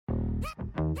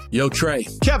Yo, Trey.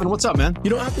 Kevin, what's up, man? You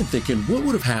know, I've been thinking, what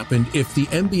would have happened if the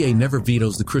NBA never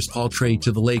vetoes the Chris Paul trade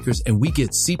to the Lakers and we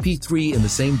get CP3 in the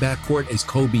same backcourt as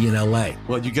Kobe in LA?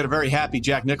 Well, you get a very happy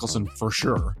Jack Nicholson for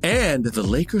sure. And the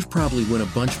Lakers probably win a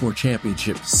bunch more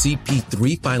championships.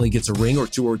 CP3 finally gets a ring or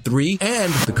two or three,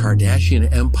 and the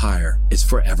Kardashian empire is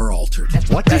forever altered.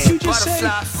 What did you just say?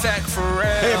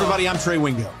 Hey, everybody, I'm Trey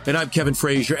Wingo. And I'm Kevin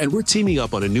Frazier, and we're teaming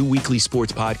up on a new weekly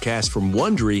sports podcast from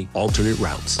Wondery, Alternate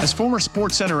Routes. As former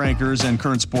Sports Center anchors and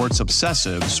current sports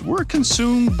obsessives, we're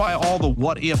consumed by all the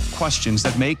what-if questions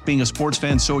that make being a sports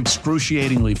fan so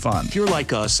excruciatingly fun. If you're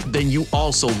like us, then you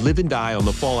also live and die on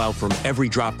the fallout from every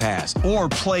drop pass. Or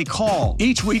play call.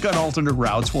 Each week on Alternate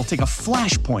Routes, we'll take a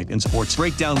flashpoint in sports,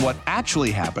 break down what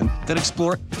actually happened, then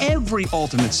explore every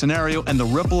alternate scenario and the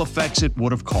ripple effects it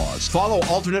would have caused. Follow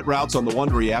Alternate Routes on the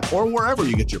Wondery app or wherever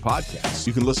you get your podcasts.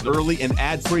 You can listen early and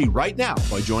ad-free right now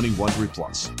by joining Wondery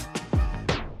Plus.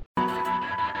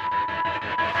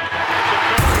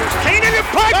 And it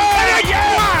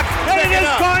is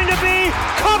going to be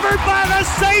covered by the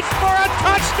Saints for a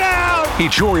touchdown.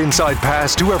 It's your inside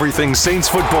pass to everything Saints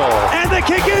football. And the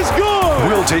kick is good.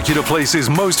 We'll take you to places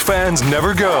most fans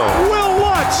never go. We'll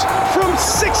watch from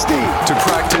 60. To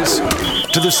practice,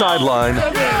 to the sideline,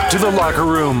 to the locker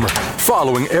room.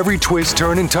 Following every twist,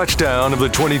 turn, and touchdown of the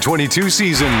 2022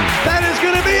 season. That is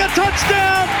going to be a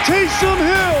touchdown. Taysom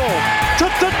Hill.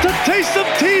 Taysom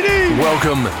TD.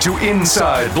 Welcome to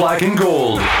Inside Black and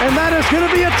Gold. And that is going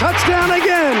to be a touchdown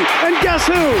again. And guess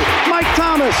who? Mike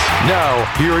Thomas. Now,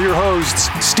 here are your hosts,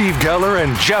 Steve Geller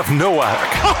and Jeff Nowak.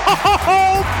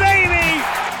 Oh, baby!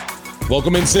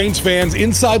 Welcome in, Saints fans.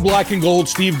 Inside Black and Gold,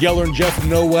 Steve Geller and Jeff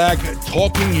Nowak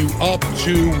talking you up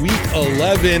to Week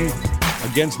 11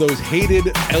 against those hated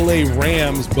LA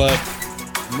Rams, but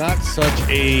not such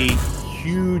a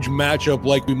huge matchup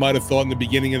like we might have thought in the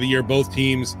beginning of the year. Both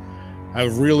teams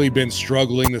have really been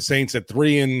struggling. The Saints at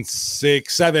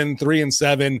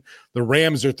 3-7. The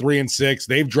Rams are 3-6.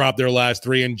 They've dropped their last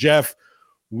three. And Jeff,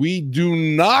 we do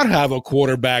not have a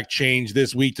quarterback change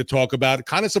this week to talk about.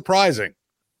 Kind of surprising.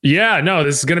 Yeah, no,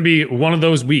 this is going to be one of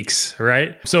those weeks,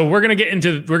 right? So we're going to get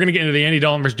into the Andy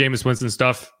Dalton versus Jameis Winston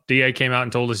stuff. DA came out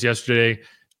and told us yesterday,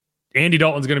 Andy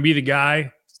Dalton's going to be the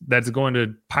guy that's going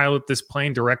to pilot this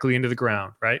plane directly into the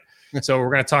ground, right? So we're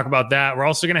going to talk about that. We're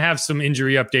also going to have some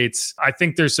injury updates. I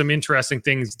think there's some interesting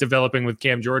things developing with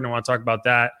Cam Jordan. I want to talk about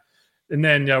that. And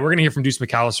then we're going to hear from Deuce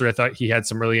McAllister. I thought he had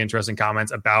some really interesting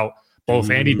comments about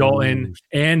both Andy Dalton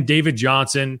and David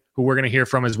Johnson, who we're going to hear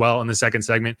from as well in the second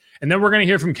segment. And then we're going to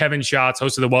hear from Kevin Schatz,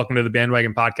 host of the Welcome to the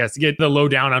Bandwagon podcast, to get the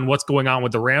lowdown on what's going on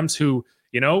with the Rams, who,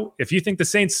 you know, if you think the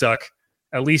Saints suck,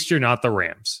 at least you're not the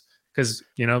Rams. Because,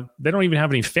 you know, they don't even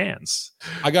have any fans.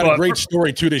 I got a great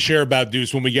story, too, to share about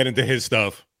Deuce when we get into his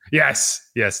stuff. Yes,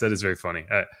 that is very funny.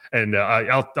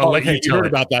 I'll let you heard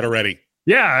about that already.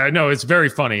 Yeah, I know. It's very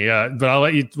funny.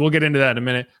 But we'll get into that in a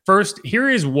minute. First, here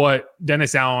is what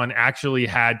Dennis Allen actually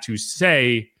had to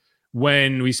say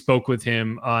when we spoke with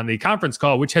him on the conference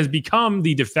call, which has become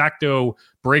the de facto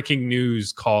breaking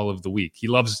news call of the week. He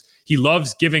loves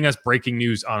giving us breaking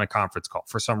news on a conference call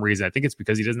for some reason. I think it's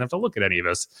because he doesn't have to look at any of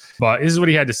us. But this is what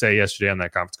he had to say yesterday on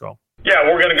that conference call. Yeah,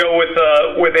 we're going to go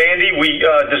with Andy. We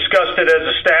discussed it as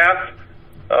a staff.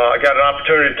 I got an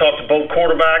opportunity to talk to both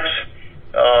quarterbacks,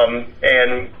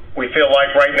 and we feel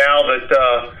like right now that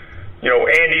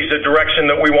Andy's the direction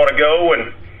that we want to go.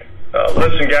 And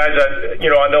listen, guys, I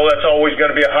know that's always going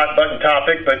to be a hot button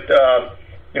topic, but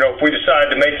if we decide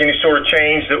to make any sort of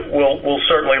change, that we'll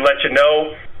certainly let you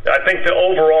know. I think the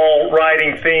overall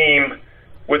riding theme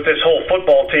with this whole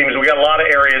football team is we got a lot of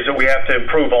areas that we have to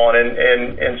improve on,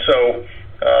 and so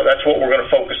that's what we're going to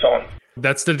focus on.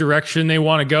 That's the direction they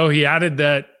want to go. He added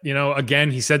that,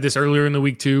 again, he said this earlier in the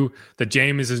week too, that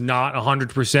Jameis is not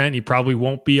 100%. He probably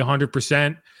won't be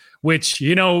 100%, which,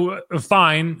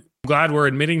 fine. I'm glad we're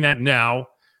admitting that now,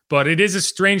 but it is a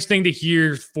strange thing to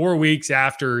hear 4 weeks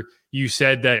after you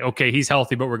said that, okay, he's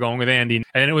healthy, but we're going with Andy.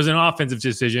 And it was an offensive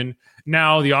decision.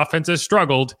 Now the offense has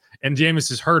struggled and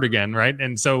Jameis is hurt again, right?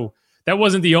 And so that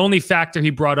wasn't the only factor he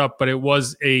brought up, but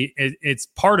it's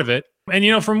part of it.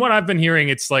 And, from what I've been hearing,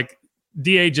 it's like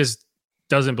DA just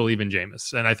doesn't believe in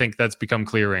Jameis. And I think that's become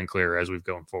clearer and clearer as we've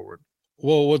gone forward.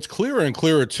 Well, what's clearer and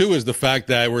clearer, too, is the fact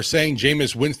that we're saying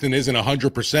Jameis Winston isn't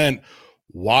 100%.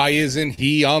 Why isn't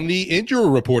he on the injury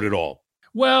report at all?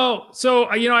 Well, so,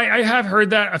 I have heard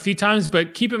that a few times,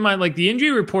 but keep in mind, like, the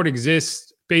injury report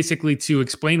exists basically to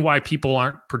explain why people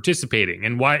aren't participating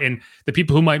and the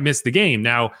people who might miss the game.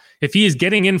 Now, if he is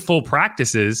getting in full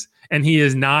practices and he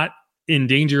is not in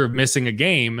danger of missing a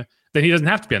game, then he doesn't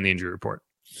have to be on the injury report.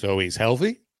 So he's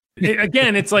healthy?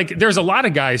 Again, it's like there's a lot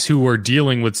of guys who are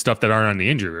dealing with stuff that aren't on the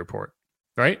injury report,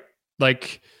 right?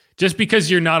 Like, just because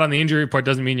you're not on the injury report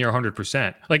doesn't mean you're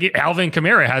 100%. Like Alvin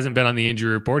Kamara hasn't been on the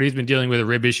injury report. He's been dealing with a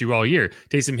rib issue all year.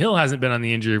 Taysom Hill hasn't been on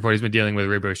the injury report. He's been dealing with a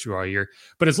rib issue all year.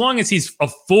 But as long as he's a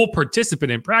full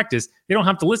participant in practice, they don't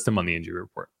have to list him on the injury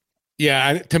report.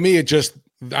 Yeah, to me, it just,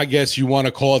 I guess you want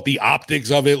to call it, the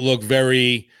optics of it look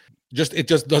very, it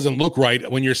just doesn't look right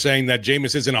when you're saying that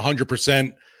Jameis isn't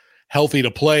 100% healthy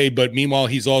to play, but meanwhile,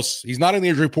 he's not in the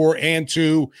injury report, and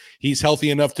two, he's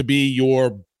healthy enough to be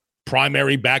your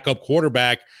primary backup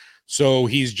quarterback. So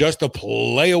he's just a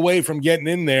play away from getting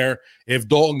in there if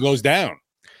Dalton goes down.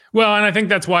 Well, and I think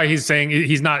that's why he's saying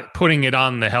he's not putting it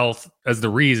on the health as the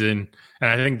reason. And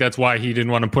I think that's why he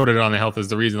didn't want to put it on the health as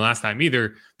the reason last time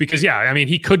either. Because, yeah, I mean,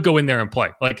 he could go in there and play.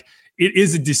 Like, it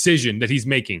is a decision that he's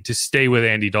making to stay with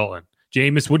Andy Dalton.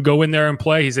 Jameis would go in there and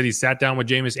play. He said he sat down with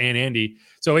Jameis and Andy.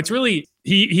 So it's really,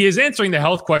 he is answering the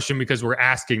health question because we're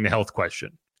asking the health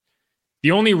question.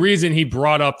 The only reason he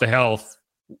brought up the health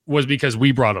was because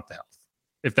we brought up the health,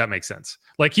 if that makes sense.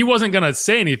 Like, he wasn't going to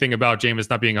say anything about Jameis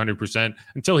not being 100%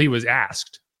 until he was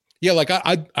asked. Yeah, like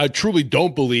I truly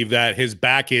don't believe that his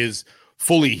back is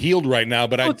fully healed right now,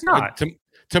 but it's not.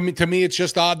 To me, it's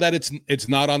just odd that it's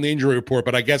not on the injury report.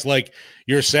 But I guess, like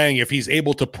you're saying, if he's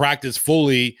able to practice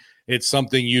fully, it's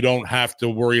something you don't have to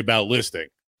worry about listing.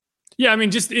 Yeah, I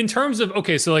mean, just in terms of,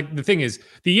 okay, so like the thing is,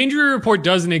 the injury report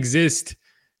doesn't exist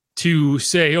to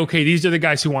say, okay, these are the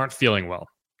guys who aren't feeling well,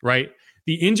 right?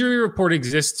 The injury report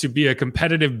exists to be a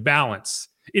competitive balance.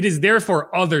 It is there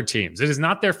for other teams. It is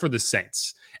not there for the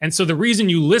Saints. And so the reason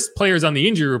you list players on the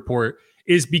injury report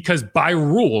is because by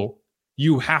rule,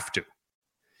 you have to,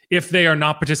 if they are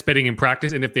not participating in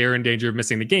practice and if they are in danger of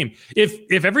missing the game.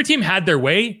 If every team had their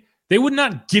way, they would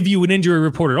not give you an injury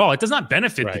report at all. It does not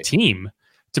benefit the team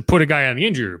to put a guy on the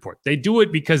injury report. They do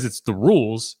it because it's the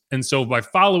rules. And so by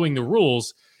following the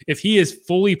rules, if he is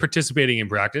fully participating in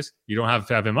practice, you don't have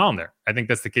to have him on there. I think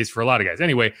that's the case for a lot of guys.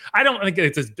 Anyway, I don't think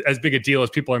it's as big a deal as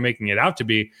people are making it out to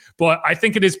be, but I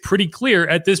think it is pretty clear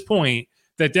at this point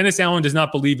that Dennis Allen does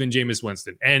not believe in Jameis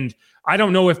Winston. And I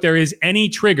don't know if there is any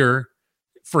trigger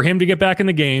for him to get back in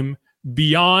the game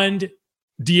beyond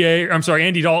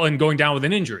Andy Dalton going down with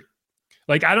an injury.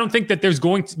 Like, I don't think that there's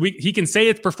he can say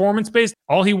it's performance-based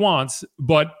all he wants,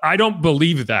 but I don't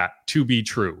believe that to be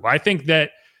true. I think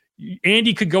that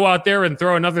Andy could go out there and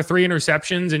throw another 3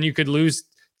 interceptions and you could lose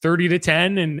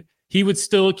 30-10 and he would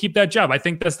still keep that job. I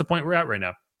think that's the point we're at right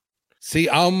now. See,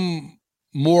 I'm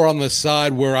more on the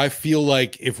side where I feel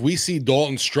like if we see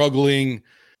Dalton struggling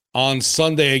on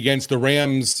Sunday against the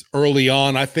Rams early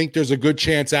on, I think there's a good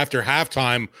chance after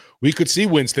halftime we could see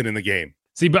Winston in the game.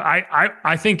 See, but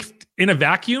I think in a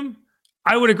vacuum,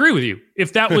 I would agree with you.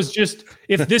 If that was just,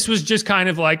 if this was just kind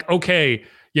of like, okay,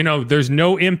 there's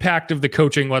no impact of the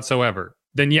coaching whatsoever,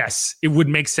 then yes, it would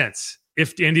make sense.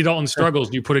 If Andy Dalton struggles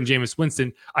and you put in Jameis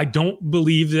Winston, I don't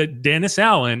believe that Dennis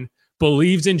Allen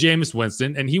believes in Jameis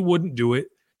Winston, and he wouldn't do it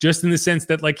just in the sense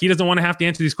that, like, he doesn't want to have to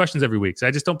answer these questions every week. So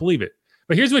I just don't believe it.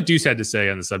 But here's what Deuce had to say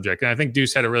on the subject. And I think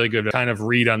Deuce had a really good kind of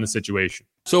read on the situation.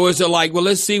 So is it like, well,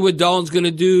 let's see what Dalton's going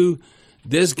to do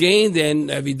this game. Then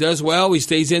if he does well, he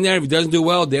stays in there. If he doesn't do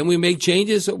well, then we make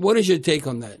changes. What is your take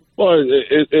on that? Well,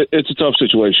 it's a tough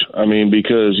situation. I mean,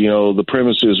 because, the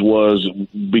premises was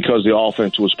because the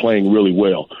offense was playing really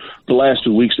well. The last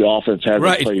 2 weeks, the offense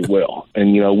hasn't played well.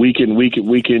 And, you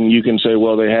can say,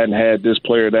 well, they hadn't had this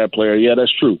player, that player. Yeah,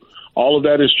 that's true. All of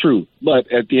that is true.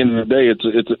 But at the end of the day,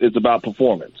 it's about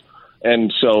performance.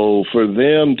 And so for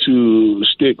them to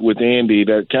stick with Andy,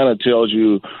 that kind of tells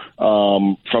you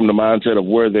from the mindset of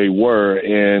where they were.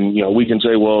 And, we can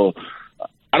say, well,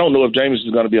 I don't know if Jameis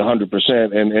is going to be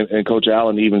 100%, and Coach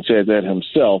Allen even said that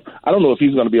himself. I don't know if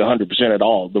he's going to be 100% at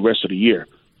all the rest of the year.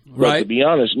 Right. But to be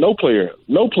honest, no player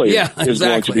is going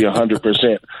to be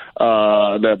 100%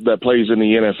 that plays in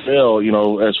the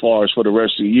NFL, as far as for the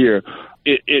rest of the year.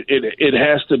 It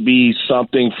has to be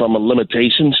something from a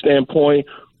limitation standpoint,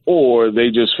 or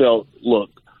they just felt, look,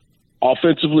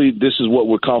 offensively, this is what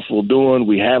we're comfortable doing.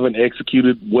 We haven't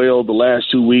executed well the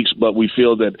last 2 weeks, but we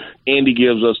feel that Andy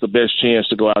gives us the best chance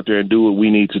to go out there and do what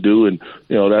we need to do, and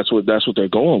that's what they're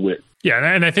going with. Yeah,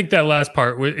 and I think that last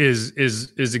part is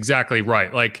exactly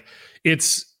right. Like,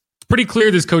 it's pretty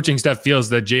clear this coaching staff feels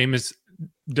that Jameis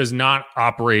does not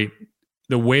operate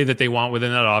the way that they want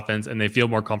within that offense, and they feel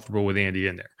more comfortable with Andy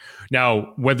in there.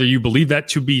 Now, whether you believe that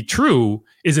to be true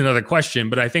is another question,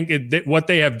 but I think what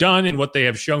they have done and what they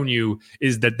have shown you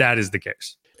is that is the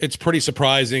case. It's pretty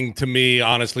surprising to me,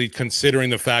 honestly, considering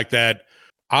the fact that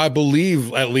I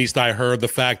believe, at least I heard the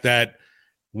fact that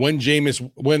when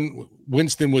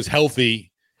Winston was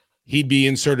healthy, he'd be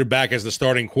inserted back as the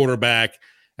starting quarterback.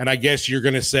 And I guess you're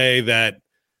going to say that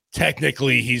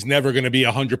technically he's never going to be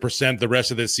 100% the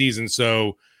rest of this season.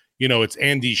 So, it's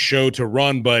Andy's show to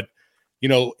run. But,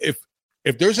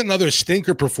 if there's another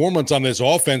stinker performance on this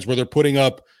offense where they're putting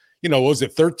up, what was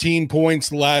it, 13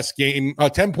 points last game,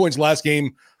 10 points last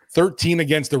game, 13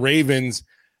 against the Ravens,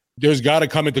 there's got to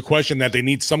come into question that they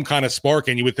need some kind of spark,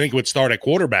 and you would think it would start at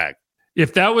quarterback.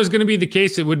 If that was going to be the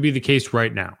case, it would be the case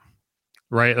right now,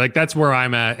 right? Like that's where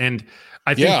I'm at. And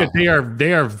I think that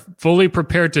they are fully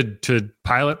prepared to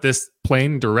pilot this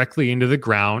plane directly into the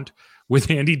ground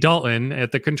with Andy Dalton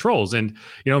at the controls. And,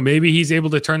 maybe he's able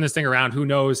to turn this thing around. Who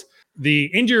knows? The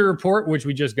injury report, which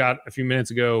we just got a few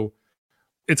minutes ago,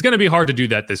 it's going to be hard to do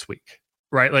that this week,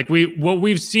 right? Like what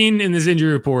we've seen in this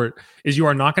injury report is you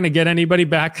are not going to get anybody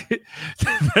back,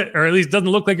 or at least doesn't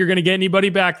look like you're going to get anybody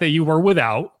back that you were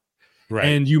without. Right.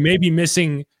 And you may be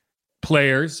missing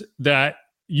players that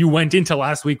you went into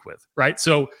last week with, right?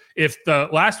 So if the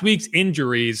last week's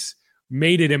injuries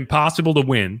made it impossible to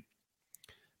win,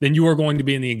 then you are going to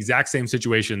be in the exact same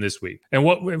situation this week. And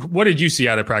what did you see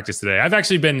out of practice today?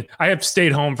 I have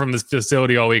stayed home from this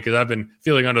facility all week because I've been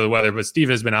feeling under the weather, but Steve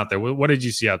has been out there. What did you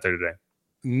see out there today?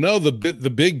 No, the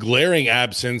big glaring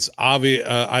absence,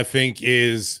 I think,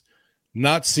 is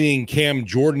not seeing Cam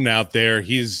Jordan out there.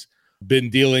 He's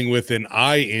been dealing with an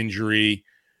eye injury,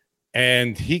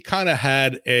 and he kind of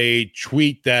had a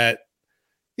tweet that,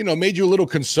 made you a little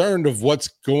concerned of what's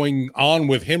going on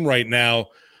with him right now.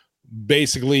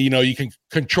 Basically, you can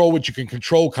control what you can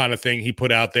control kind of thing he put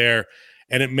out there.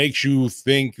 And it makes you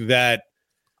think that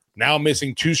now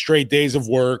missing 2 straight days of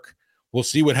work. We'll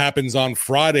see what happens on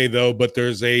Friday, though. But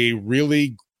there's a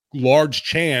really large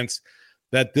chance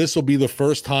that this will be the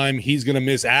first time he's going to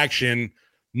miss action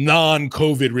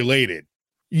non-COVID related.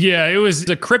 Yeah, it was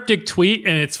a cryptic tweet,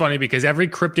 and it's funny because every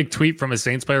cryptic tweet from a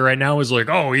Saints player right now is like,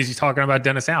 oh, he's talking about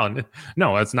Dennis Allen.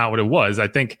 No, that's not what it was. I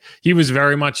think he was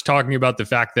very much talking about the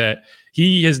fact that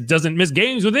he doesn't miss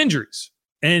games with injuries.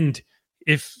 And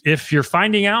if you're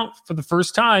finding out for the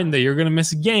first time that you're going to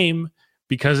miss a game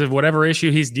because of whatever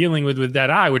issue he's dealing with that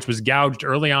eye, which was gouged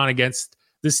early on against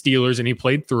the Steelers, and he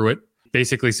played through it,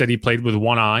 basically said he played with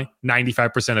one eye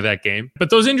 95% of that game. But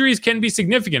those injuries can be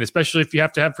significant, especially if you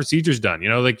have to have procedures done.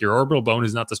 Like your orbital bone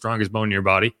is not the strongest bone in your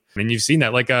body. And you've seen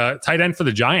that. Like a tight end for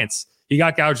the Giants, he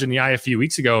got gouged in the eye a few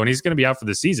weeks ago, and he's going to be out for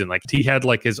the season. Like he had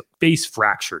like his face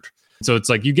fractured. So it's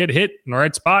like you get hit in the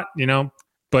right spot,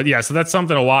 But yeah, so that's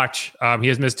something to watch. He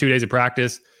has missed 2 days of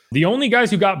practice. The only guys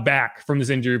who got back from this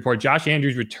injury report, Josh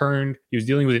Andrews returned. He was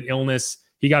dealing with an illness.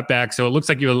 He got back, so it looks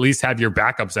like you at least have your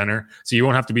backup center, so you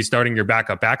won't have to be starting your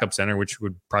backup center, which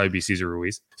would probably be Cesar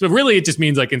Ruiz. So really, it just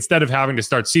means like instead of having to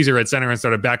start Cesar at center and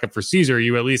start a backup for Cesar,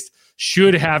 you at least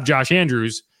should have Josh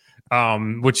Andrews,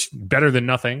 which better than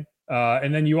nothing.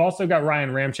 And then you also got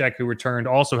Ryan Ramczyk, who returned,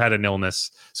 also had an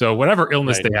illness. So whatever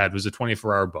illness they had was a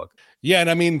 24-hour bug. Yeah, and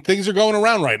I mean, things are going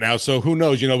around right now, so who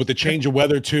knows? With the change of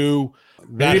weather too,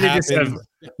 maybe they just have,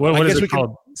 what is it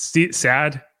called?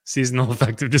 SAD? Seasonal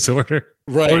affective disorder.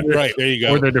 Right. There you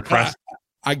go. Or they're depressed.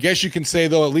 I guess you can say,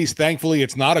 though, at least thankfully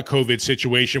it's not a COVID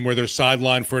situation where they're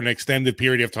sidelined for an extended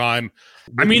period of time.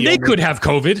 I mean, they could have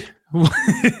COVID.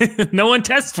 No one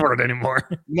tests for it anymore.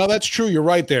 No, that's true. You're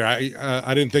right there.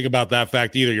 I didn't think about that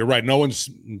fact either. You're right. No one's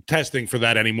testing for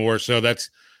that anymore. So that's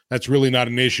really not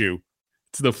an issue.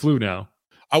 It's the flu now.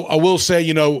 I will say,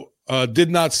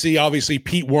 did not see, obviously,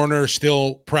 Pete Werner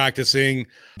still practicing.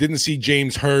 Didn't see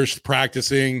James Hurst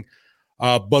practicing.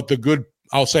 But the good,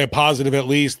 I'll say a positive at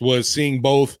least, was seeing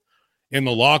both in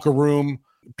the locker room.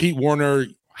 Pete Werner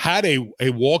had a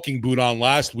walking boot on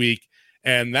last week,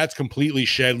 and that's completely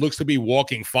shed. Looks to be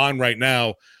walking fine right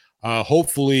now.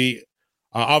 Hopefully,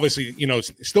 obviously,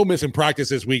 still missing practice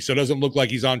this week, so it doesn't look like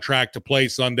he's on track to play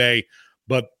Sunday.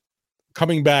 But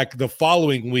coming back the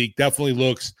following week definitely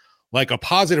looks like a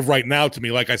positive right now to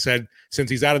me. Like I said, since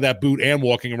he's out of that boot and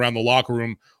walking around the locker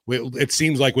room, it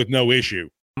seems like with no issue.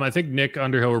 I think Nick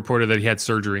Underhill reported that he had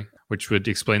surgery, which would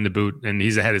explain the boot, and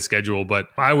he's ahead of schedule. But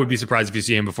I would be surprised if you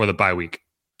see him before the bye week.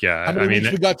 Yeah, how many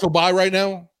weeks we got till bye right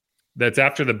now? That's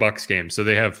after the Bucs game, so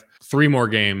they have 3 more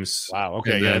games. Wow.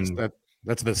 Okay,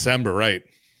 that's December, right?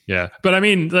 Yeah, but I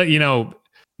mean,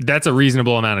 that's a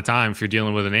reasonable amount of time if you're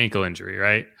dealing with an ankle injury,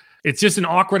 right? It's just an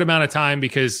awkward amount of time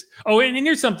because, and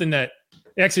here's something that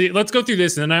actually, let's go through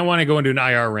this, and then I want to go into an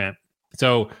IR rant.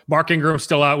 So Mark Ingram's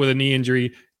still out with a knee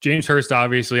injury. James Hurst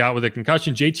obviously out with a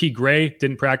concussion. JT Gray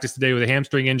didn't practice today with a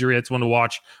hamstring injury. That's one to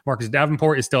watch. Marcus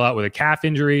Davenport is still out with a calf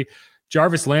injury.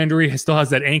 Jarvis Landry still has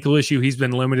that ankle issue. He's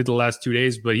been limited the last 2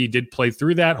 days, but he did play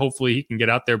through that. Hopefully he can get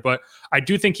out there. But I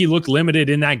do think he looked limited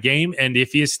in that game. And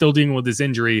if he is still dealing with this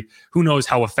injury, who knows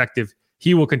how effective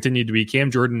he will continue to be.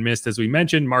 Cam Jordan missed, as we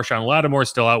mentioned. Marshawn Lattimore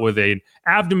still out with an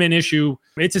abdomen issue.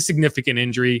 It's a significant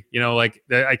injury.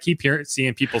 I keep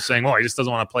seeing people saying, "Oh, he just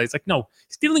doesn't want to play." It's like, no,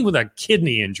 he's dealing with a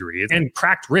kidney injury and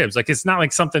cracked ribs. Like, it's not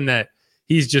like something that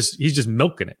he's just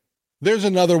milking it. There's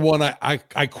another one I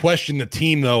question the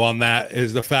team, though, on that,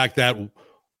 is the fact that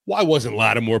why wasn't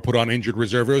Lattimore put on injured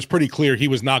reserve? It was pretty clear he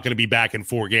was not going to be back in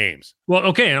 4 games. Well,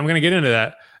 okay, and I'm going to get into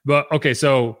that. But, okay,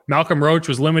 so Malcolm Roach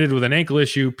was limited with an ankle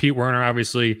issue. Pete Werner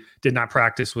obviously did not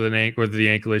practice with the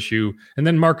ankle issue. And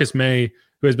then Marcus May,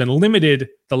 who has been limited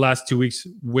the last 2 weeks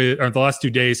the last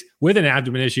 2 days with an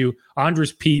abdomen issue.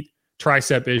 Andres Pete,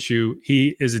 tricep issue.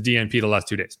 He is a DNP the last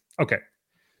 2 days. Okay,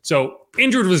 so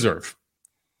injured reserve,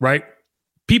 right?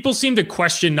 People seem to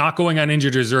question not going on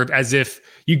injured reserve as if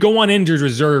you go on injured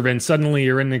reserve and suddenly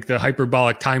you're in the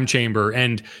hyperbolic time chamber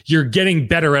and you're getting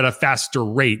better at a faster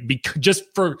rate just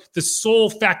for the sole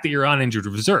fact that you're on injured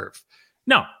reserve.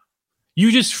 No, you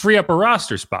just free up a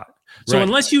roster spot. So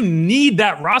unless you need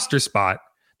that roster spot,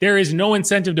 there is no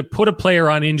incentive to put a player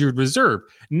on injured reserve.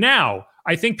 Now,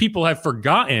 I think people have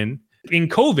forgotten in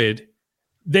COVID,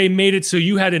 they made it so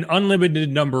you had an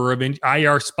unlimited number of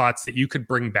IR spots that you could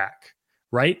bring back.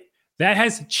 Right? That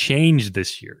has changed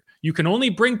this year. You can only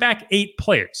bring back 8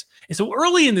 players. And so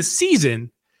early in the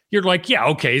season, you're like, yeah,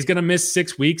 okay, he's going to miss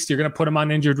 6 weeks. You're going to put him on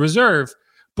injured reserve.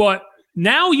 But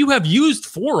now you have used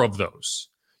 4 of those.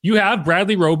 You have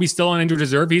Bradley Roby still on injured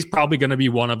reserve. He's probably going to be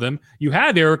one of them. You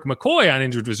have Eric McCoy on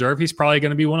injured reserve. He's probably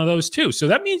going to be one of those too. So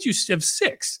that means you have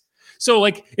 6. So,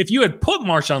 like, if you had put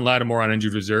Marshawn Lattimore on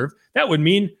injured reserve, that would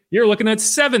mean you're looking at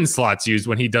 7 slots used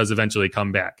when he does eventually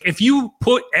come back. If you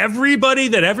put everybody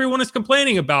that everyone is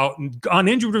complaining about on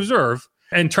injured reserve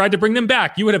and tried to bring them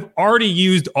back, you would have already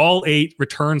used all 8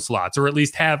 return slots, or at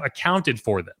least have accounted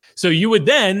for them. So you would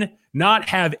then not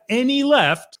have any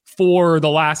left for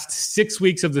the last 6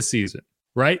 weeks of the season,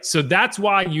 right? So that's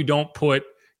why you don't put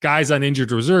guys on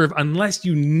injured reserve unless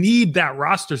you need that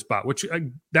roster spot, which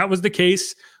that was the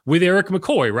case with Eric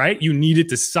McCoy, right? You needed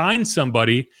to sign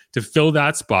somebody to fill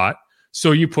that spot,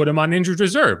 so you put him on injured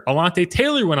reserve. Alante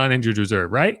Taylor went on injured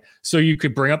reserve, right? So you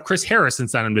could bring up Chris Harris and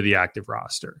sign him to the active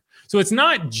roster. So it's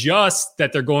not just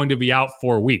that they're going to be out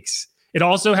 4 weeks. It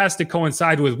also has to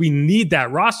coincide with we need that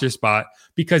roster spot,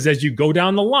 because as you go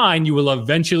down the line, you will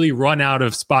eventually run out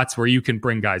of spots where you can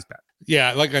bring guys back.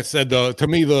 Yeah, like I said, to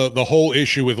me, the whole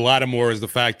issue with Lattimore is the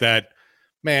fact that,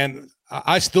 man,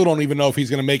 I still don't even know if he's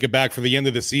going to make it back for the end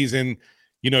of the season.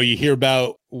 You hear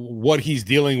about what he's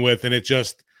dealing with, and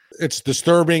it's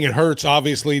disturbing. It hurts,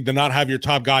 obviously, to not have your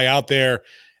top guy out there.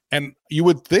 And you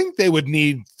would think they would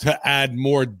need to add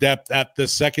more depth at the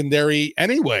secondary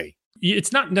anyway.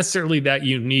 It's not necessarily that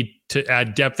you need to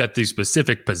add depth at the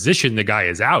specific position the guy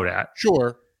is out at.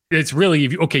 Sure. It's really,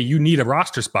 you need a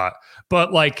roster spot.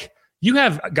 But, like, you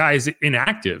have guys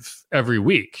inactive every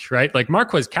week, right? Like,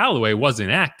 Marquez Callaway was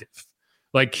inactive.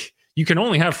 Like, you can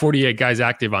only have 48 guys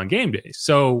active on game days.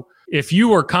 So if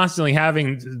you are constantly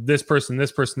having this person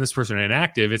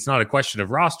inactive, it's not a question of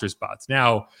roster spots.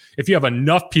 Now, if you have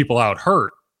enough people out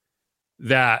hurt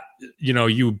that,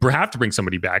 you have to bring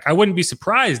somebody back, I wouldn't be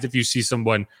surprised if you see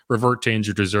someone revert to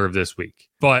injured reserve this week.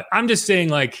 But I'm just saying,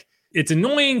 like, it's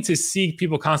annoying to see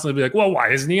people constantly be like, well,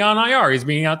 why isn't he on IR? He's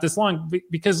being out this long.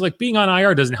 Because, like, being on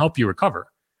IR doesn't help you recover.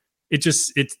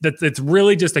 It's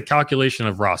really just a calculation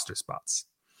of roster spots.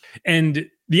 And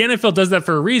the NFL does that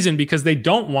for a reason, because they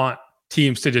don't want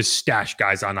teams to just stash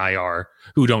guys on IR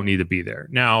who don't need to be there.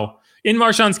 Now, in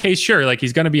Marshawn's case, sure, like,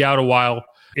 he's going to be out a while.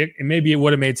 Maybe it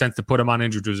would have made sense to put him on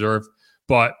injured reserve,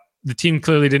 but the team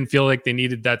clearly didn't feel like they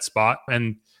needed that spot,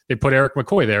 and they put Eric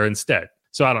McCoy there instead.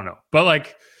 So I don't know. But,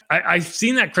 like, I've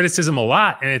seen that criticism a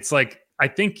lot, and it's like, I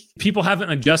think people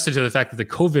haven't adjusted to the fact that the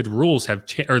COVID rules have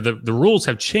the rules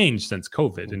have changed since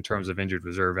COVID in terms of injured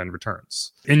reserve and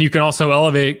returns. And you can also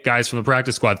elevate guys from the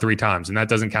practice squad 3 times, and that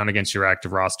doesn't count against your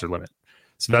active roster limit.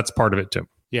 So that's part of it too.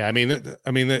 Yeah, I mean,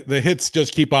 the hits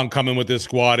just keep on coming with this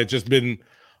squad. It's just been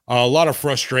a lot of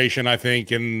frustration, I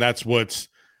think, and that's what's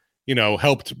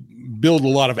helped build a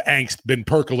lot of angst, been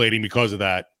percolating because of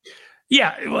that.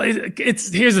 Yeah, well,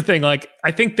 here's the thing. Like,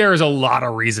 I think there's a lot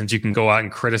of reasons you can go out and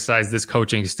criticize this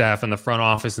coaching staff and the front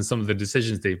office and some of the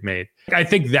decisions they've made. I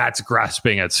think that's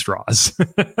grasping at straws.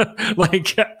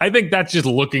 Like, I think that's just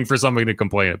looking for something to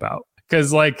complain about.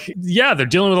 Because, like, yeah, they're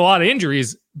dealing with a lot of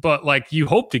injuries, but, like, you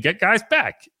hope to get guys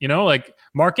back. Like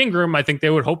Mark Ingram, I think they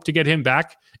would hope to get him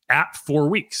back at 4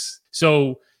 weeks.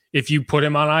 So if you put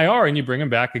him on IR and you bring him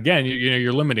back again,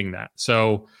 you're limiting that.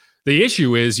 So the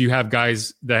issue is you have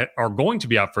guys that are going to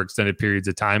be out for extended periods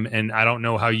of time, and I don't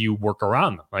know how you work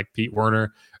around them. Like Pete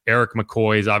Werner, Eric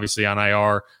McCoy is obviously on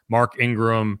IR, Mark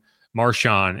Ingram,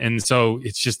 Marshawn. And so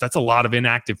it's just, that's a lot of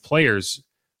inactive players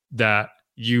that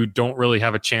you don't really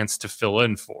have a chance to fill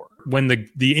in for. When the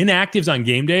inactives on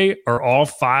game day are all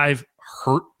 5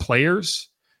 hurt players,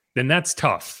 then that's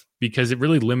tough because it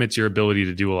really limits your ability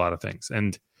to do a lot of things.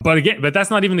 But that's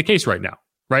not even the case right now,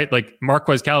 right? Like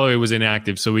Marquez Callaway was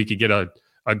inactive, so we could get a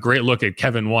great look at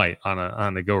Kevin White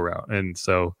on the go route. And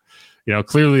so,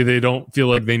 clearly they don't feel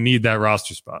like they need that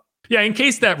roster spot. Yeah, in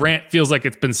case that rant feels like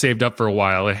it's been saved up for a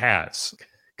while, it has.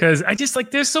 Because I just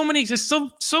there's so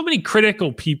many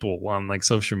critical people on like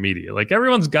social media. Like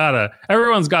everyone's got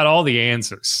all the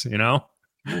answers,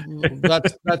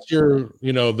 That's your,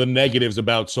 the negatives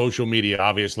about social media,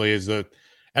 obviously, is that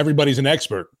everybody's an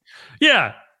expert.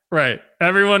 Yeah, right.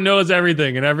 Everyone knows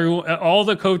everything, and all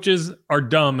the coaches are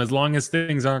dumb as long as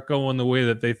things aren't going the way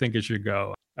that they think it should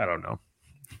go. I don't know.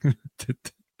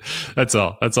 That's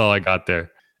all I got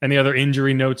there. Any other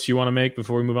injury notes you want to make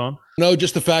before we move on? No,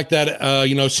 just the fact that,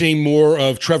 seeing more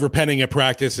of Trevor Penning at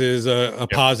practice is a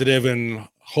positive, and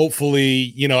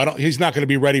hopefully, he's not going to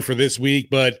be ready for this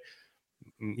week, but,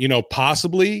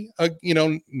 possibly,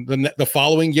 the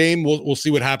following game, we'll see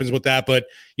what happens with that. But,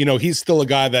 he's still a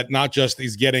guy that not just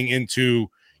is getting into,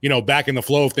 back in the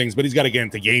flow of things, but he's got to get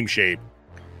into game shape.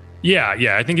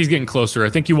 Yeah. I think he's getting closer.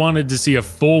 I think you wanted to see a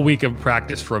full week of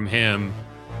practice from him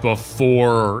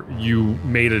before you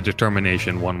made a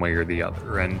determination one way or the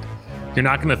other. And you're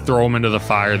not going to throw him into the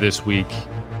fire this week,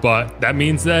 but that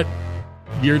means that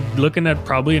you're looking at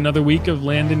probably another week of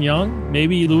Landon Young,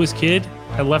 maybe Lewis Kidd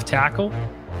at left tackle,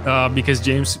 because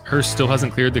James Hurst still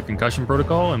hasn't cleared the concussion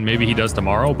protocol, and maybe he does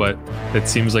tomorrow, but it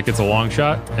seems like it's a long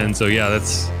shot. And so, yeah,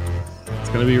 it's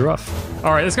going to be rough.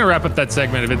 All right, that's going to wrap up that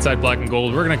segment of Inside Black and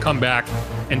Gold. We're going to come back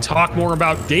and talk more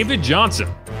about David Johnson,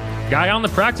 guy on the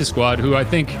practice squad who I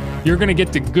think you're going to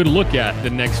get a good look at the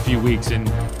next few weeks. And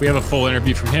we have a full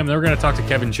interview from him. Then we're going to talk to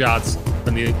Kevin Schatz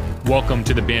from the Welcome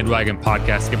to the Bandwagon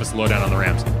podcast. Give us a lowdown on the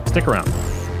Rams. Stick around.